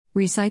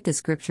Recite the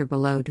scripture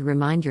below to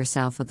remind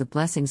yourself of the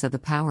blessings of the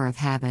power of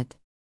habit.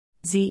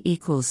 Z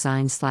equals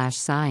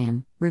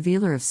sign/Zion,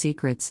 revealer of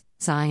secrets,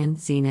 Zion,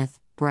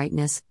 zenith,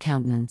 brightness,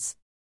 countenance.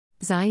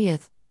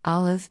 Zayith,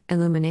 olive,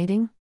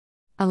 illuminating.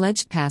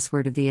 Alleged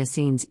password of the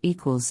Essenes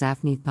equals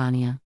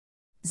Zaphnithpania.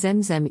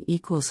 Zemzem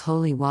equals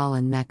holy wall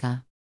in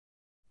Mecca.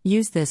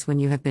 Use this when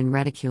you have been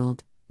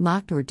ridiculed,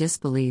 mocked or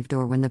disbelieved,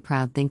 or when the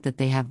proud think that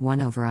they have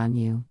won over on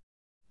you.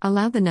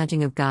 Allow the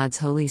nudging of God's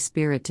Holy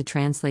Spirit to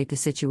translate the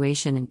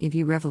situation and give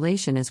you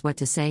revelation as what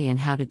to say and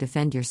how to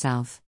defend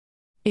yourself.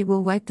 It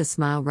will wipe the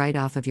smile right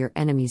off of your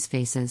enemies'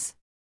 faces.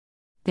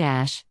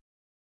 Zine.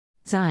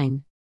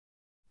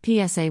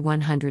 PSA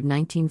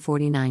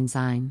 119:49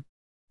 Zine.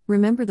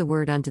 Remember the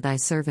word unto thy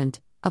servant,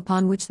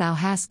 upon which thou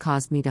hast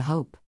caused me to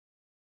hope.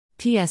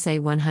 PSA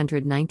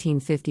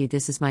 119:50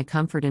 This is my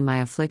comfort in my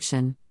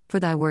affliction,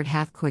 for thy word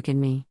hath quickened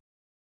me.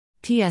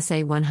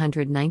 PSA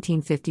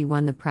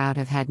 119:51 The proud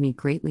have had me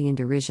greatly in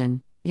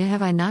derision, yet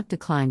have I not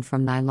declined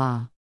from thy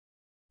law.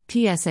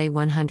 PSA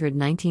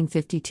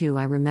 119:52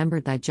 I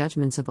remembered thy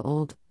judgments of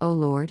old, O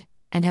Lord,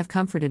 and have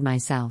comforted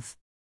myself.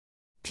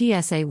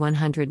 PSA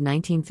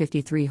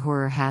 119:53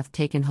 Horror hath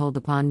taken hold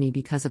upon me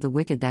because of the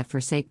wicked that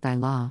forsake thy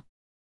law.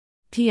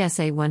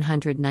 PSA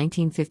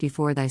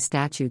 119:54 Thy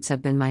statutes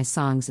have been my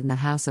songs in the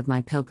house of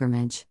my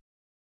pilgrimage.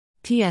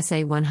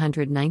 PSA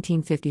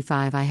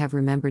 119:55 I have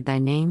remembered thy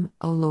name,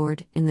 O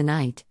Lord, in the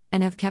night,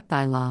 and have kept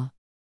thy law.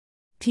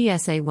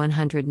 PSA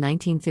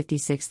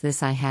 119:56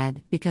 This I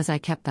had, because I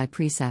kept thy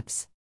precepts.